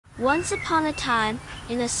Once upon a time,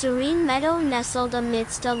 in a serene meadow nestled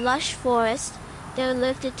amidst a lush forest, there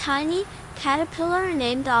lived a tiny caterpillar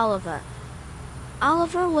named Oliver.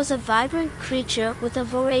 Oliver was a vibrant creature with a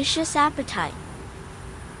voracious appetite.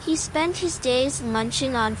 He spent his days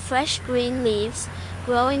munching on fresh green leaves,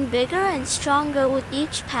 growing bigger and stronger with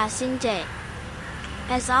each passing day.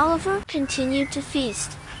 As Oliver continued to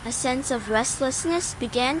feast, a sense of restlessness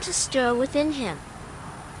began to stir within him.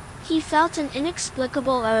 He felt an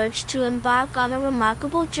inexplicable urge to embark on a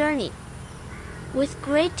remarkable journey. With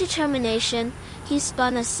great determination, he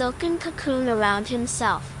spun a silken cocoon around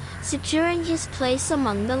himself, securing his place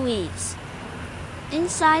among the leaves.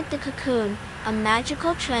 Inside the cocoon, a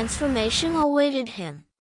magical transformation awaited him.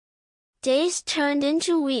 Days turned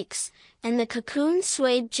into weeks, and the cocoon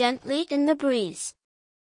swayed gently in the breeze.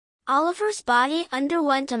 Oliver's body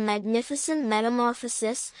underwent a magnificent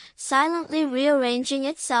metamorphosis, silently rearranging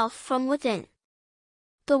itself from within.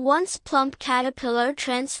 The once plump caterpillar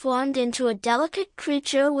transformed into a delicate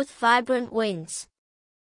creature with vibrant wings.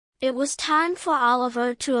 It was time for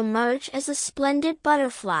Oliver to emerge as a splendid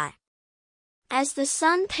butterfly. As the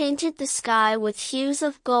sun painted the sky with hues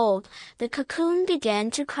of gold, the cocoon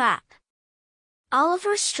began to crack.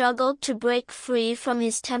 Oliver struggled to break free from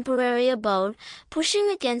his temporary abode, pushing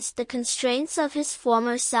against the constraints of his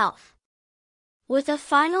former self. With a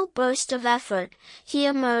final burst of effort, he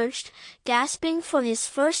emerged, gasping for his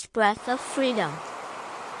first breath of freedom.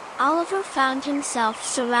 Oliver found himself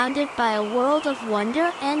surrounded by a world of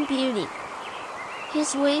wonder and beauty.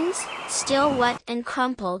 His wings, still wet and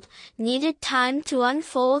crumpled, needed time to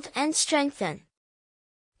unfold and strengthen.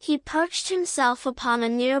 He perched himself upon a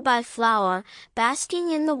nearby flower, basking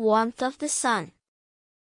in the warmth of the sun.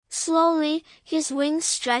 Slowly, his wings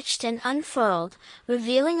stretched and unfurled,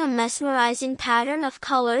 revealing a mesmerizing pattern of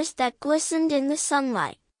colors that glistened in the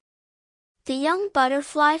sunlight. The young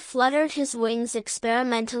butterfly fluttered his wings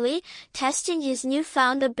experimentally, testing his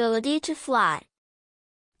newfound ability to fly.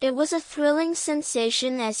 It was a thrilling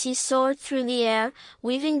sensation as he soared through the air,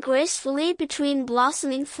 weaving gracefully between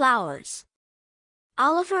blossoming flowers.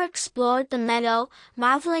 Oliver explored the meadow,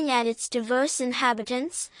 marveling at its diverse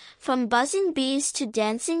inhabitants, from buzzing bees to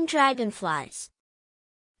dancing dragonflies.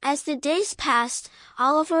 As the days passed,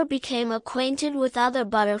 Oliver became acquainted with other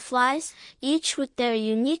butterflies, each with their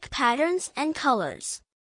unique patterns and colors.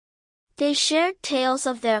 They shared tales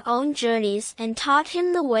of their own journeys and taught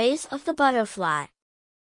him the ways of the butterfly.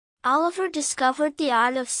 Oliver discovered the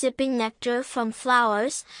art of sipping nectar from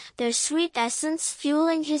flowers, their sweet essence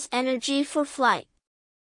fueling his energy for flight.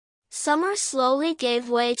 Summer slowly gave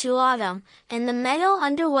way to autumn, and the meadow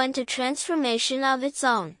underwent a transformation of its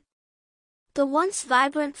own. The once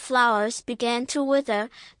vibrant flowers began to wither,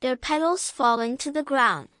 their petals falling to the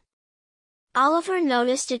ground. Oliver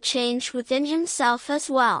noticed a change within himself as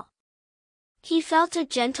well. He felt a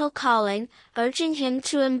gentle calling, urging him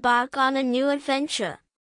to embark on a new adventure.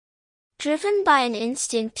 Driven by an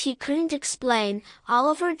instinct he couldn't explain,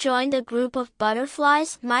 Oliver joined a group of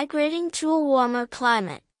butterflies migrating to a warmer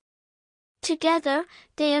climate. Together,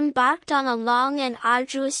 they embarked on a long and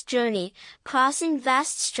arduous journey, crossing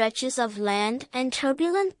vast stretches of land and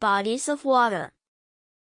turbulent bodies of water.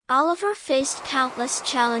 Oliver faced countless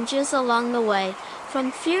challenges along the way,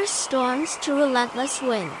 from fierce storms to relentless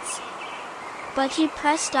winds. But he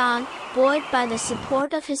pressed on, buoyed by the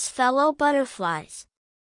support of his fellow butterflies.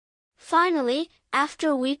 Finally,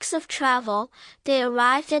 after weeks of travel, they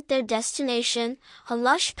arrived at their destination, a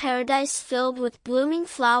lush paradise filled with blooming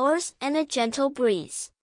flowers and a gentle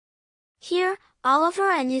breeze. Here,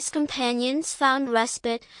 Oliver and his companions found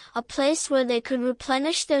respite, a place where they could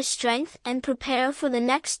replenish their strength and prepare for the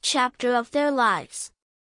next chapter of their lives.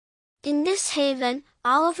 In this haven,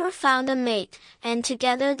 Oliver found a mate, and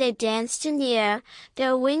together they danced in the air,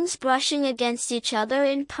 their wings brushing against each other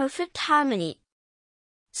in perfect harmony.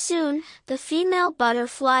 Soon, the female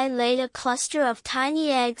butterfly laid a cluster of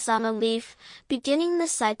tiny eggs on a leaf, beginning the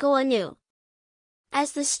cycle anew.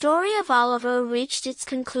 As the story of Oliver reached its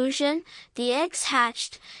conclusion, the eggs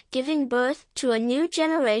hatched, giving birth to a new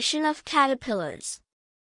generation of caterpillars.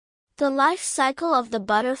 The life cycle of the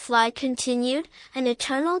butterfly continued, an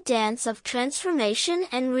eternal dance of transformation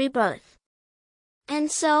and rebirth. And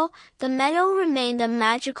so, the meadow remained a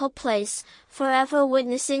magical place, forever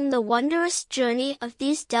witnessing the wondrous journey of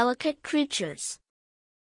these delicate creatures.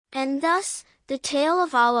 And thus, the tale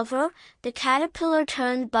of Oliver, the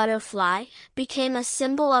caterpillar-turned-butterfly, became a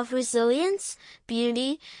symbol of resilience,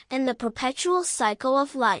 beauty, and the perpetual cycle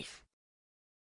of life.